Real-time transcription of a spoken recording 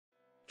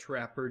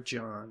Trapper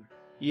John.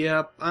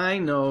 Yep, I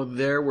know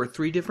there were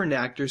 3 different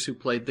actors who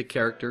played the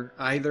character,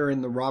 either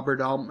in the Robert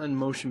Altman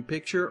motion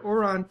picture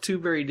or on 2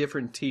 very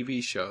different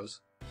TV shows.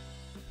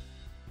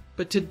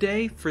 But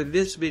today, for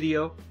this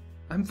video,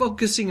 I'm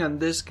focusing on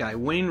this guy,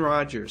 Wayne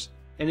Rogers,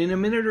 and in a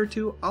minute or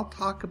two, I'll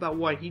talk about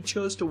why he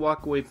chose to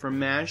walk away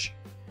from m.a.s.h.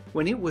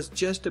 when it was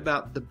just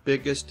about the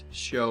biggest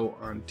show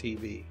on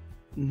TV.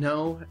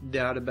 No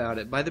doubt about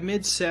it. By the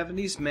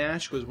mid-70s,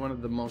 m.a.s.h. was one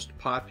of the most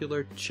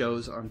popular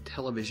shows on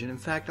television. In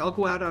fact, I'll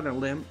go out on a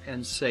limb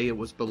and say it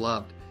was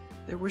beloved.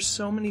 There were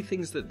so many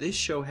things that this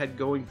show had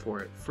going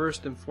for it.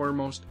 First and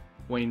foremost,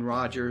 Wayne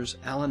Rogers,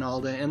 Alan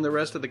Alda, and the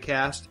rest of the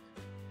cast,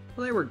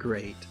 well, they were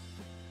great.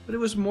 But it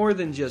was more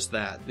than just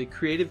that. The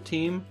creative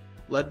team,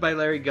 led by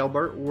Larry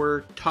Gelbart,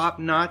 were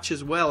top-notch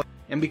as well.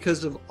 And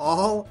because of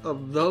all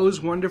of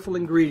those wonderful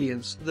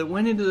ingredients that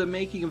went into the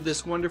making of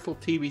this wonderful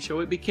TV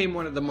show, it became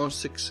one of the most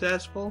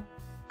successful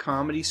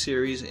comedy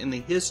series in the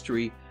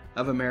history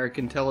of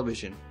American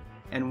television.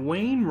 And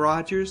Wayne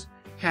Rogers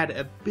had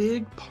a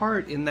big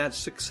part in that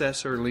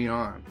success early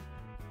on.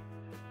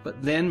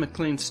 But then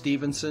McLean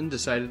Stevenson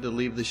decided to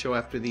leave the show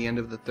after the end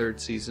of the 3rd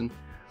season.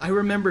 I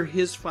remember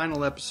his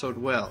final episode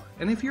well,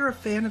 and if you're a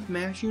fan of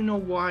m.a.s.h., you know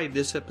why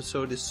this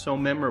episode is so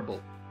memorable.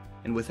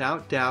 And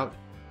without doubt,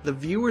 the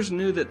viewers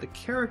knew that the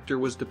character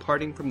was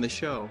departing from the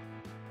show,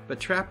 but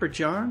Trapper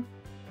John,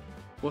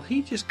 well,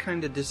 he just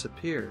kind of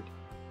disappeared.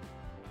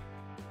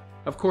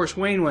 Of course,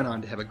 Wayne went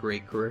on to have a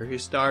great career. He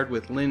starred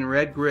with Lynn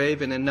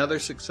Redgrave in another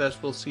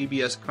successful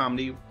CBS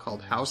comedy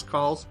called House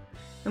Calls,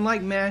 and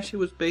like m.a.s.h., it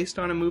was based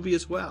on a movie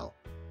as well.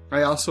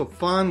 I also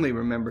fondly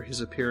remember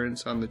his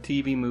appearance on the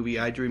TV movie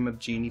I Dream of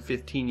Jeannie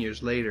 15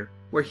 years later,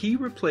 where he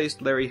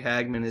replaced Larry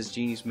Hagman as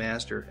Jeannie's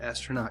master,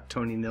 astronaut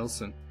Tony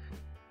Nilsson.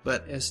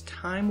 But as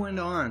time went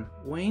on,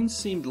 Wayne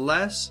seemed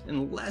less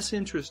and less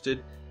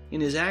interested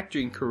in his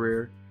acting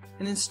career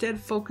and instead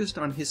focused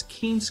on his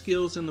keen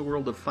skills in the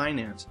world of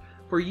finance.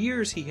 For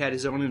years he had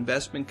his own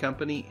investment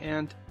company,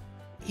 and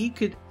he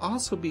could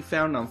also be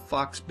found on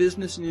Fox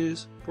Business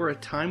News for a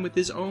time with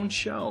his own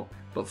show,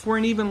 but for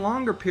an even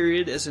longer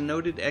period as a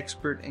noted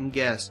expert and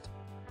guest.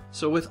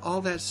 So with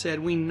all that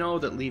said, we know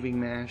that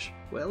leaving m.a.s.h.,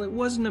 well, it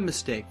wasn't a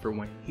mistake for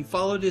Wayne. He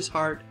followed his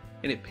heart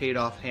and it paid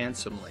off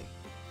handsomely.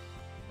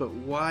 But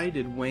why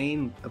did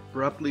Wayne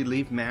abruptly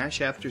leave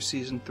m.a.s.h. after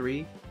season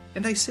 3?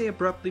 And I say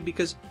abruptly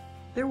because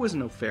there was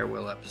no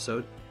farewell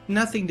episode,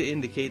 nothing to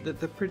indicate that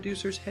the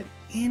producers had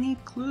any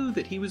clue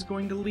that he was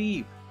going to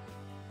leave.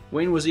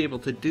 Wayne was able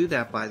to do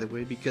that, by the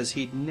way, because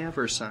he'd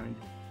never signed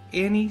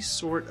any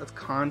sort of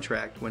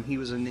contract when he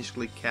was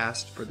initially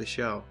cast for the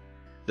show.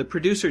 The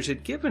producers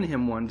had given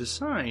him one to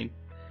sign,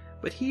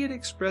 but he had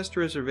expressed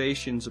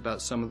reservations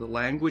about some of the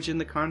language in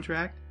the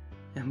contract,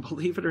 and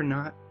believe it or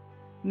not,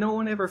 no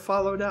one ever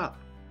followed up,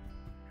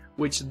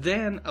 which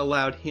then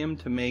allowed him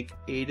to make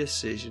a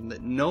decision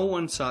that no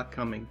one saw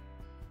coming,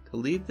 to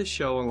leave the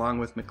show along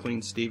with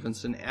McLean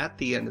Stevenson at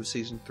the end of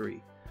season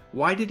 3.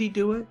 Why did he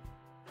do it?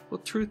 Well,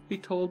 truth be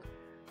told,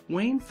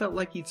 Wayne felt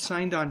like he'd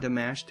signed on to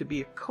m.a.s.h. to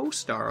be a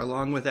co-star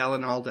along with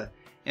Alan Alda,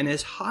 and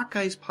as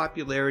Hawkeye's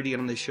popularity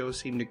on the show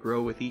seemed to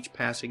grow with each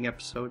passing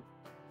episode,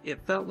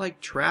 it felt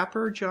like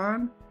Trapper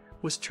John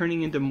was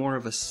turning into more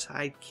of a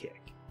sidekick.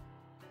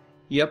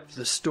 Yep,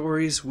 the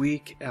stories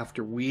week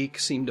after week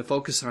seemed to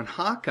focus on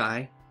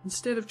Hawkeye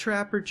instead of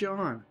Trapper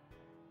John.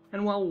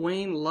 And while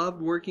Wayne loved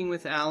working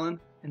with Alan,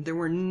 and there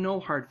were no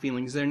hard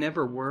feelings, there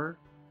never were,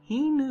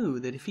 he knew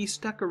that if he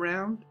stuck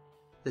around,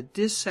 the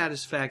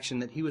dissatisfaction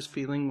that he was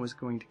feeling was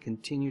going to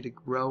continue to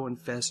grow and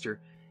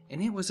fester,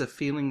 and it was a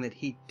feeling that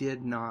he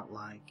did not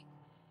like.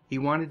 He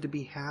wanted to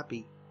be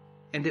happy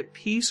and at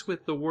peace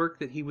with the work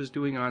that he was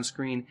doing on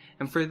screen,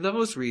 and for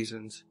those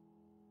reasons,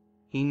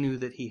 he knew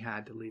that he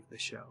had to leave the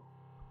show.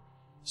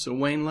 So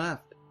Wayne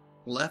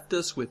left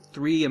us with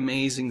 3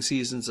 amazing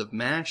seasons of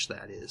m.a.s.h.,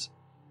 that is.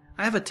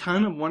 I have a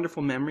ton of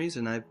wonderful memories,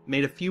 and I've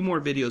made a few more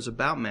videos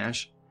about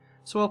m.a.s.h.,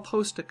 so I'll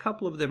post a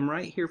couple of them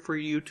right here for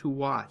you to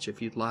watch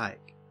if you'd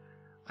like.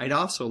 I'd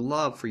also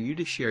love for you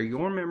to share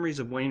your memories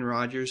of Wayne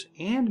Rogers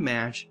and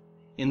m.a.s.h.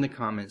 in the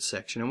comments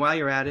section. And while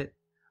you're at it,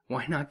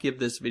 why not give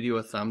this video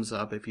a thumbs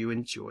up if you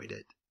enjoyed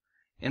it?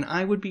 And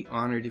I would be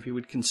honored if you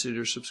would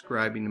consider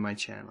subscribing to my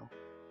channel.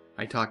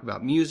 I talk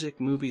about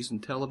music, movies,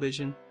 and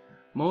television,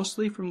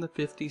 mostly from the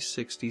 50s,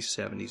 60s,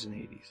 70s, and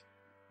 80s.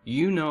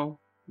 You know,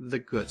 the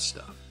good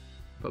stuff.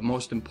 But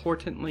most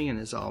importantly, and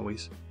as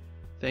always,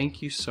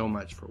 thank you so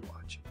much for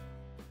watching.